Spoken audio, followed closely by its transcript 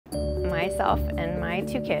Myself and my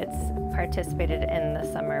 2 kids participated in the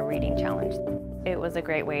summer reading challenge. It was a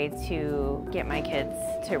great way to get my kids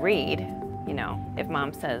to read. You know, if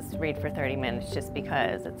mom says read for 30 minutes just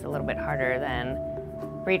because, it's a little bit harder than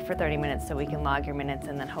read for 30 minutes so we can log your minutes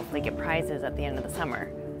and then hopefully get prizes at the end of the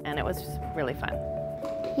summer. And it was just really fun.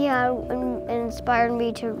 Yeah, it inspired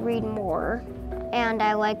me to read more, and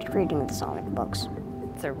I liked reading the Sonic books.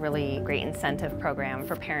 It's a really great incentive program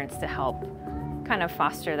for parents to help kind of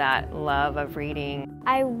foster that love of reading.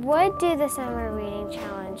 I would do the summer reading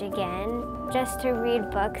challenge again, just to read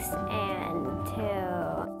books and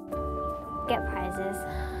to get prizes.